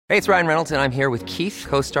Hey, it's Ryan Reynolds, and I'm here with Keith,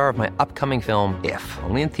 co-star of my upcoming film, If,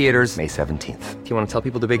 only in theaters May 17th. Do you want to tell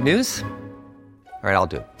people the big news? All right, I'll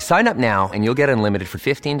do it. Sign up now and you'll get unlimited for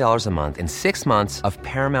 $15 a month and 6 months of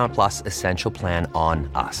Paramount Plus Essential Plan on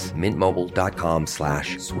us.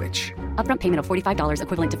 MintMobile.com/switch. Upfront payment of $45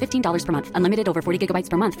 equivalent to $15 per month. Unlimited over 40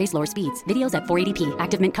 gigabytes per month. Face lower speeds. Videos at 480p.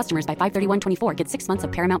 Active Mint customers by 531.24 get 6 months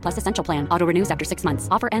of Paramount Plus Essential Plan. Auto renews after 6 months.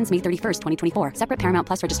 Offer ends May 31st, 2024. Separate Paramount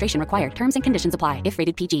Plus registration required. Terms and conditions apply if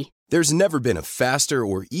rated PG. There's never been a faster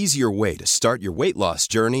or easier way to start your weight loss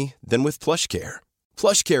journey than with PlushCare.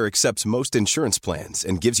 PlushCare accepts most insurance plans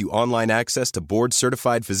and gives you online access to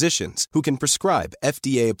board-certified physicians who can prescribe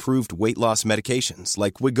FDA-approved weight loss medications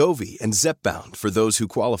like Wegovy and Zepbound for those who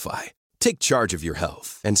qualify. Take charge of your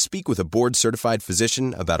health and speak with a board-certified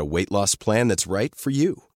physician about a weight loss plan that's right for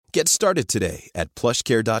you. Get started today at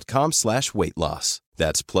plushcare.com/weight loss.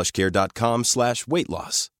 That's plushcare.com/weight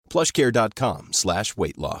loss.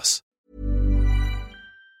 plushcare.com/weight loss.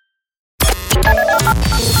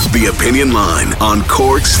 The Opinion Line on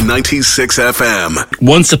Cork's 96 FM.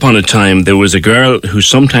 Once upon a time, there was a girl who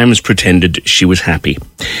sometimes pretended she was happy.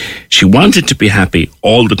 She wanted to be happy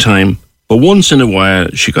all the time, but once in a while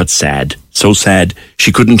she got sad. So sad,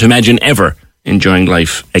 she couldn't imagine ever enjoying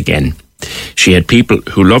life again. She had people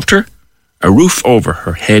who loved her, a roof over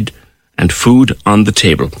her head, and food on the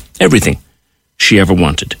table. Everything she ever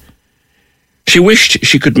wanted. She wished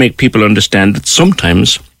she could make people understand that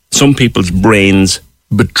sometimes some people's brains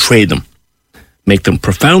betray them, make them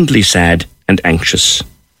profoundly sad and anxious.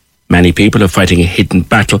 Many people are fighting a hidden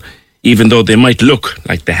battle, even though they might look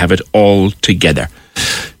like they have it all together.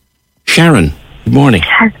 Sharon, good morning.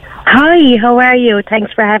 Hi, how are you?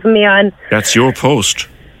 Thanks for having me on. That's your post.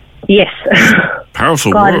 Yes.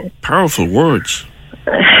 Powerful words.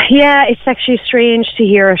 Yeah, it's actually strange to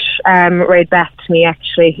hear it read back to me,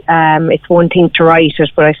 actually. It's one thing to write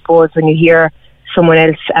it, but I suppose when you hear someone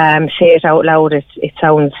else say it out loud, it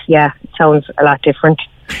sounds a lot different.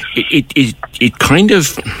 It kind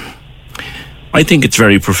of, I think it's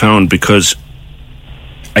very profound because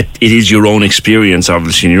it is your own experience,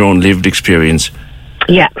 obviously, and your own lived experience.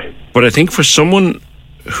 Yeah. But I think for someone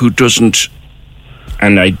who doesn't,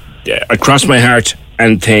 and I cross my heart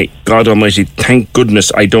and think, God Almighty, thank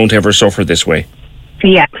goodness I don't ever suffer this way.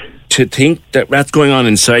 Yeah. To think that that's going on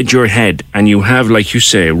inside your head, and you have, like you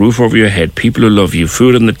say, a roof over your head, people who love you,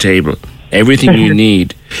 food on the table, everything you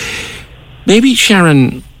need. Maybe,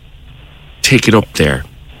 Sharon, take it up there.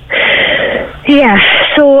 Yeah,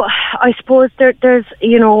 so I suppose there's,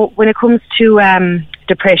 when it comes to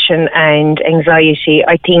depression and anxiety,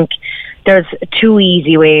 I think there's two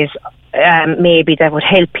easy ways maybe that would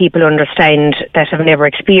help people understand that have never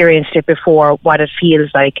experienced it before, what it feels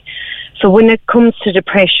like. So when it comes to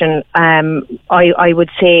depression, I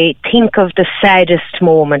would say think of the saddest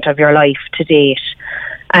moment of your life to date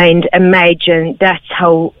and imagine that's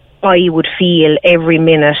how I would feel every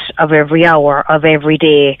minute of every hour of every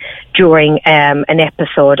day during an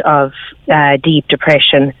episode of deep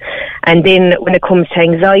depression. And then when it comes to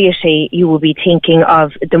anxiety, you will be thinking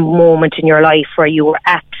of the moment in your life where you were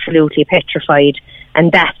absolutely petrified,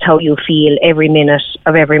 and that's how you feel every minute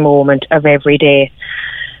of every moment of every day.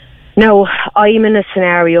 Now, I'm in a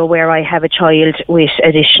scenario where I have a child with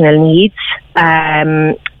additional needs,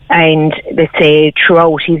 and let's say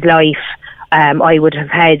throughout his life, I would have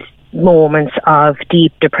had moments of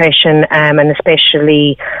deep depression and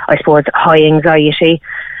especially, I suppose, high anxiety.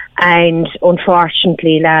 And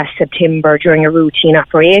unfortunately, last September, during a routine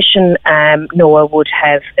operation, Noah would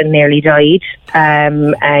have nearly died.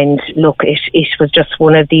 And look, it was just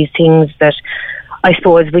one of these things that I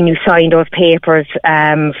suppose when you sign those papers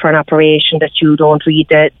for an operation that you don't read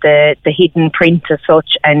the hidden print as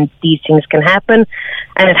such, and these things can happen.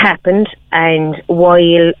 And it happened. And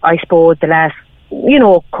while I suppose the last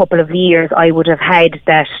couple of years I would have had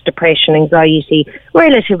that depression, anxiety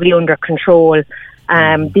relatively under control,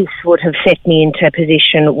 this would have set me into a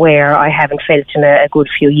position where I haven't felt in a good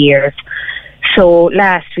few years. So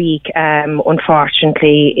last week,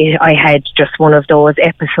 unfortunately, I had just one of those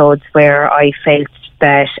episodes where I felt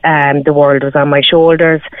that the world was on my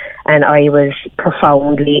shoulders, and I was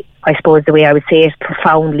profoundly, I suppose the way I would say it,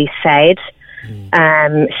 profoundly sad.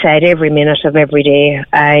 Sad every minute of every day.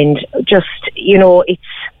 And just,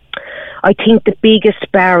 I think the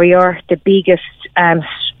biggest barrier, the biggest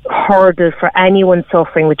hurdle for anyone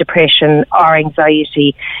suffering with depression or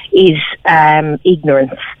anxiety is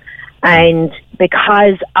ignorance. And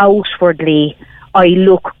because outwardly I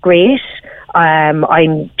look great,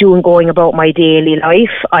 I'm going about my daily life.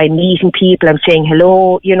 I'm meeting people. I'm saying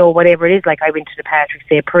hello, whatever it is. Like I went to the Patrick's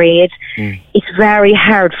Day parade. It's very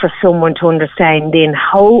hard for someone to understand then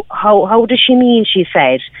how does she mean she's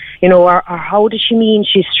sad, or how does she mean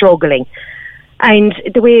she's struggling? And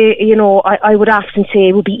the way, I would often say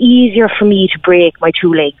it would be easier for me to break my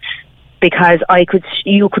 2 legs, because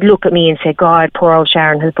you could look at me and say, God, poor old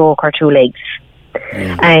Sharon has broke her 2 legs.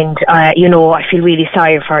 And, I feel really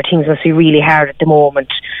sorry for her. Things must be really hard at the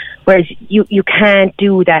moment. Whereas you can't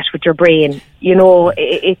do that with your brain.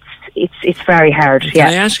 It's very hard. Can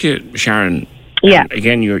I ask you, Sharon? Yeah.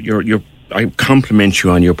 Again, I compliment you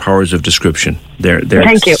on your powers of description. They're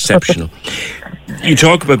Thank exceptional. You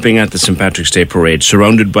talk about being at the St. Patrick's Day parade,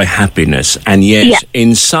 surrounded by happiness, and yet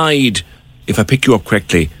inside, if I pick you up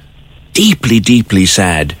correctly, deeply, deeply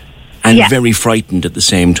sad and very frightened at the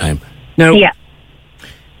same time. Now,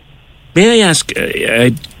 may I ask,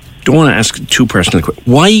 I don't want to ask too personal,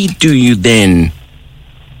 why do you then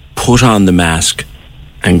put on the mask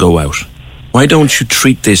and go out? Why don't you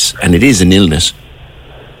treat this, and it is an illness,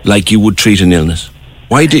 like you would treat an illness?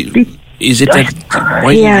 Why do you do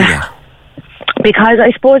that? Because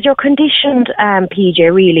I suppose you're conditioned,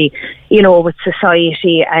 PJ, really, with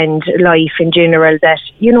society and life in general, that,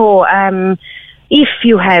 if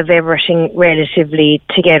you have everything relatively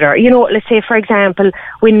together, let's say, for example,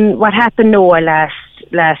 when what happened Noah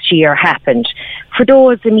last year happened, for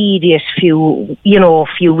those immediate few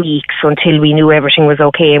weeks until we knew everything was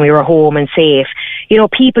okay and we were home and safe,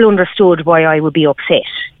 people understood why I would be upset.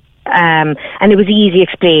 And it was easy to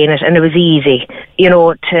explain it, and it was easy,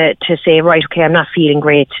 to say, right, okay, I'm not feeling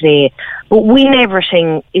great today. But when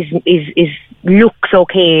everything is looks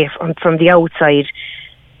okay from the outside,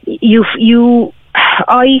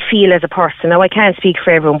 I feel as a person, now I can't speak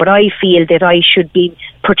for everyone, but I feel that I should be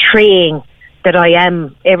portraying that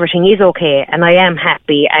everything is okay and I am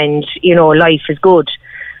happy and, life is good.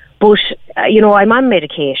 But, I'm on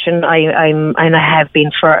medication. And I have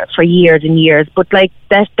been for years and years. But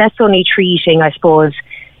that's only treating, I suppose,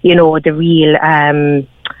 the real,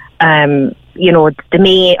 the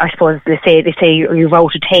main, I suppose, they say you're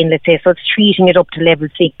out of 10, let's say, so it's treating it up to level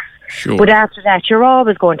 6. Sure. But after that, you're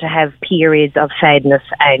always going to have periods of sadness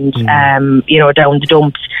and, down the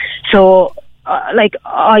dumps. So,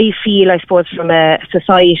 I feel, I suppose, from a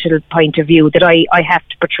societal point of view, that I have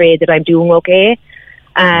to portray that I'm doing okay.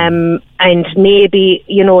 And maybe,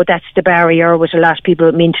 that's the barrier with a lot of people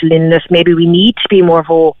with mental illness. Maybe we need to be more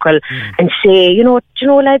vocal and say,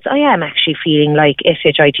 lads, I am actually feeling like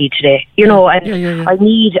SHIT today, and I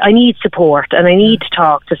need support and I need to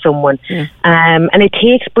talk to someone. And it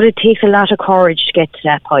takes a lot of courage to get to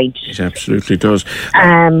that point. It absolutely does.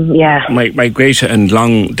 My great and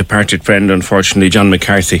long departed friend, unfortunately, John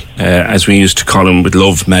McCarthy, as we used to call him with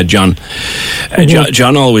love, Mad John.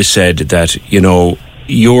 John always said that,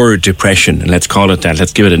 your depression, and let's call it that,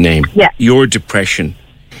 let's give it a name. Your depression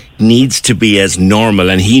needs to be as normal,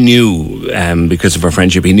 and he knew, because of our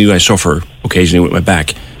friendship, he knew I suffer occasionally with my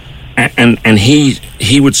back. And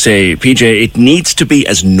he would say, PJ, it needs to be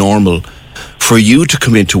as normal for you to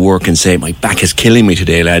come into work and say, my back is killing me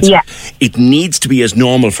today, lads. It needs to be as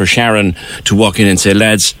normal for Sharon to walk in and say,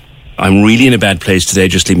 lads, I'm really in a bad place today,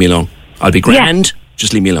 just leave me alone. I'll be grand,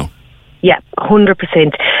 just leave me alone. Yeah,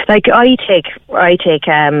 100%. Like I take, a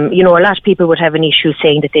lot of people would have an issue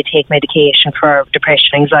saying that they take medication for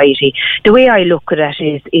depression, anxiety. The way I look at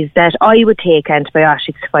it is that I would take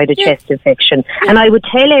antibiotics if I had a chest infection. And I would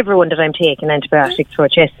tell everyone that I'm taking antibiotics for a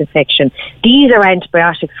chest infection. These are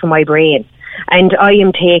antibiotics for my brain. And I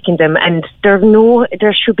am taking them, and there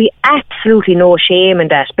should be absolutely no shame in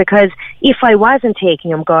that, because if I wasn't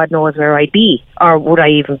taking them, God knows where I'd be, or would I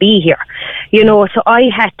even be here, so I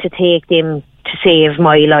had to take them to save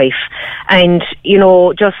my life. And,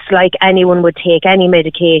 just like anyone would take any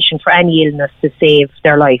medication for any illness to save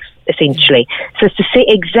their life, essentially. So it's the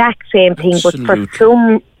exact same thing, Absolutely.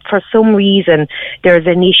 But for some reason, there's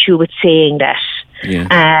an issue with saying that. Yeah.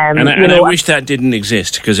 I wish that didn't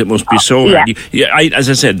exist, because it must be so hard. As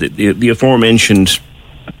I said, the aforementioned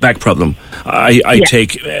back problem, I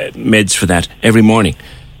take meds for that every morning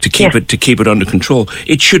to keep it under control.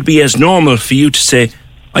 It should be as normal for you to say,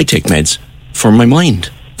 I take meds for my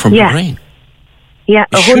mind, for my brain. Yeah,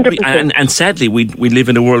 100%. And sadly, we live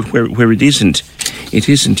in a world where it isn't. It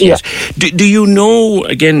isn't yet. Do you know,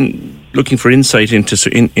 again, looking for insight into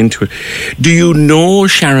it, do you know,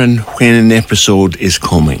 Sharon, when an episode is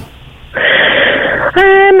coming?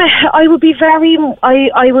 I would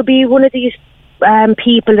be one of these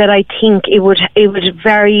people that I think it would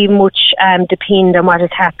very much depend on what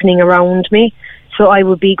is happening around me. So I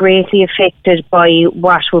would be greatly affected by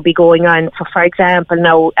what would be going on. So, for example,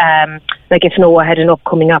 now, like if Noah had an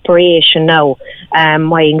upcoming operation now,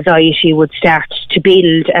 my anxiety would start to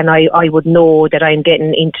build, and I would know that I'm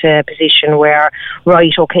getting into a position where,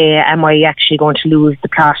 right, okay, am I actually going to lose the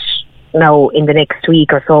plot now in the next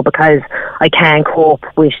week or so, because I can't cope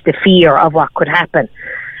with the fear of what could happen.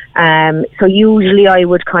 So usually I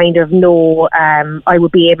would kind of know, I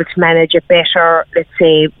would be able to manage it better, let's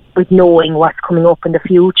say, with knowing what's coming up in the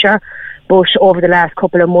future. But over the last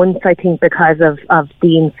couple of months, I think because of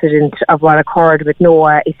the incident of what occurred with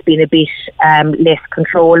Noah, it's been a bit less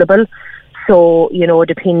controllable. So, you know,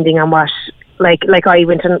 depending on what, like we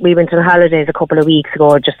went on holidays a couple of weeks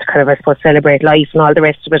ago, just to kind of, I suppose, celebrate life and all the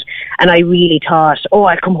rest of it. And I really thought,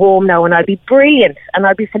 I'll come home now and I'll be brilliant and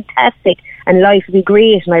I'll be fantastic and life will be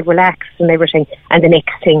great and I've relaxed and everything. And the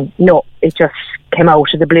next thing, no, it just came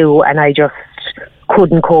out of the blue and I just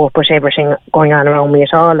couldn't cope with everything going on around me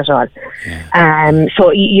at all. Yeah.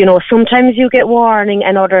 So, you know, sometimes you get warning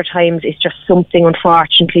and other times it's just something,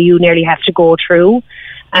 unfortunately, you nearly have to go through.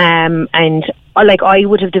 And like I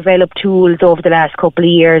would have developed tools over the last couple of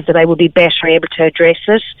years that I would be better able to address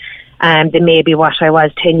it than maybe what I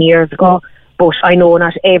was 10 years ago. But I know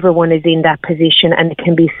not everyone is in that position, and it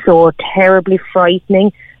can be so terribly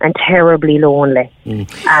frightening and terribly lonely.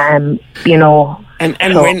 You know. And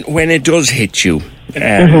so, when it does hit you,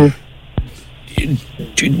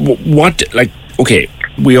 what, like, okay,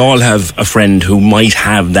 we all have a friend who might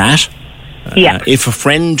have that. Yeah. If a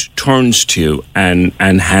friend turns to you and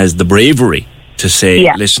has the bravery to say,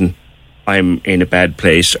 listen, I'm in a bad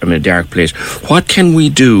place, I'm in a dark place, what can we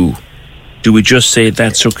do? Do we just say,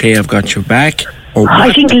 that's okay, I've got your back? Or what?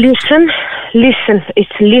 I think listen.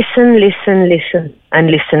 It's listen, and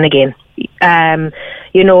listen again.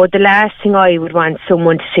 You know, the last thing I would want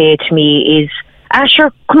someone to say to me is,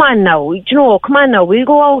 sure, come on now, we'll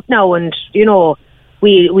go out now and, you know,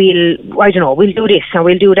 we'll do this and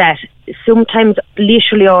we'll do that. Sometimes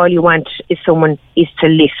literally all you want is someone is to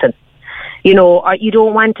listen. You know, or you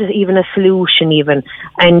don't want even a solution even.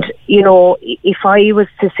 And, you know, if I was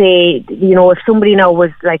to say, you know, if somebody now was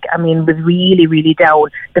like, was really, really down,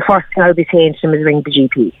 the first thing I would be saying to them is ring the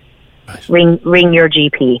GP. Right. Ring your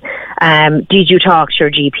GP. Did you talk to your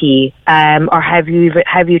GP? Or have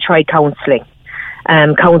you tried counselling?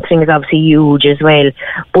 Counselling is obviously huge as well.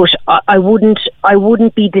 But I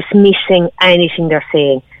wouldn't be dismissing anything they're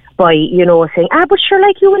saying by, you know, saying, but sure,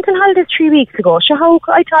 like you went on holidays 3 weeks ago, sure, how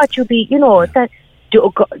I thought you'd be, you know, that.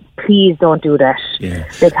 Please don't do that. Yeah.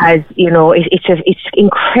 Because, you know, it's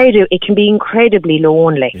incredible. It can be incredibly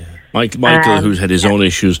lonely. Yeah. Michael, who's had his own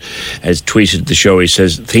issues, has tweeted the show. He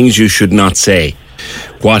says, things you should not say.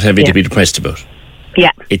 What have you to be depressed about?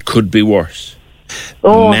 Yeah. It could be worse.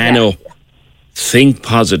 Man up. Think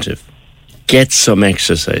positive. Get some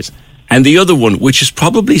exercise. And the other one, which is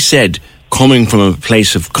probably said coming from a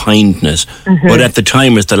place of kindness, but at the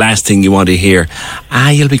time it's the last thing you want to hear,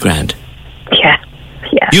 you'll be grand. Yeah.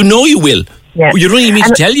 You know you will. Yeah. You don't even need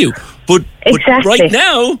to tell you. But right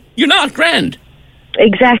now, you're not grand.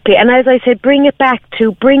 Exactly. And as I said, bring it back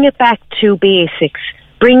to basics.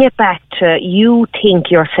 Bring it back to you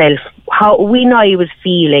think yourself. When I was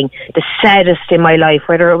feeling the saddest in my life,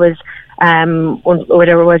 whether it was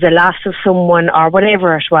a loss of someone or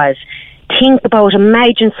whatever it was,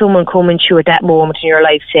 imagine someone coming to you at that moment in your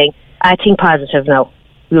life saying, I think positive now.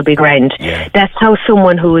 You'll be grand. Yeah. That's how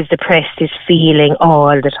someone who is depressed is feeling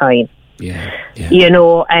all the time. Yeah. You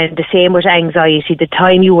know, and the same with anxiety. The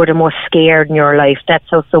time you were the most scared in your life, that's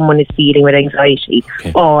how someone is feeling with anxiety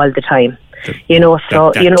all the time. You know,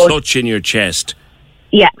 so that you know, touch in your chest.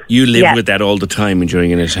 Yeah. You live with that all the time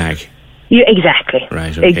during an attack. Yeah, exactly.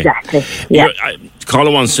 Right. Okay. Exactly. Yeah.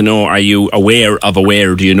 Caller wants to know: are you aware of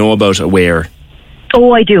Aware? Do you know about Aware?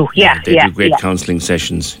 Oh, I do. Yeah. They do great counselling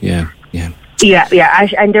sessions. Yeah.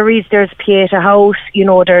 And there's Pieta House. You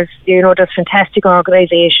know, there's fantastic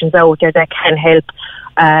organisations out there that can help.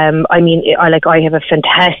 I have a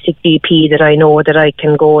fantastic GP that I know that I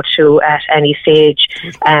can go to at any stage,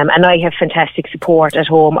 and I have fantastic support at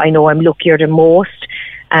home. I know I'm luckier than most.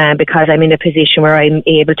 Because I'm in a position where I'm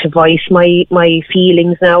able to voice my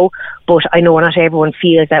feelings now, but I know not everyone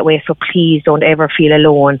feels that way, so please don't ever feel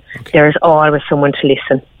alone. Okay. There's always someone to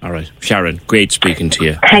listen. All right. Sharon, great speaking to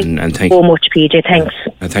you. Thank you so much, PJ. Thanks.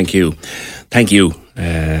 Thank you.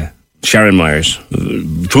 Sharon Myers.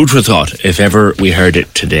 Food for thought, if ever we heard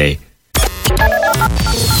it today.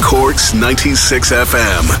 Cork's 96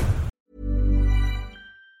 FM.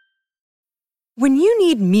 When you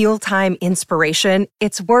need mealtime inspiration,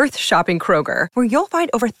 it's worth shopping Kroger, where you'll find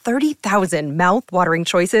over 30,000 mouth-watering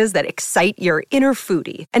choices that excite your inner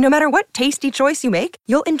foodie. And no matter what tasty choice you make,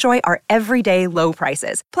 you'll enjoy our everyday low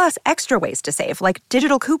prices, plus extra ways to save, like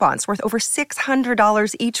digital coupons worth over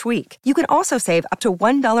 $600 each week. You can also save up to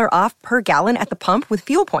 $1 off per gallon at the pump with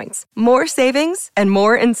fuel points. More savings and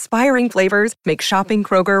more inspiring flavors make shopping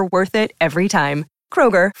Kroger worth it every time.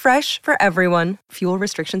 Kroger, fresh for everyone. Fuel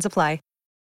restrictions apply.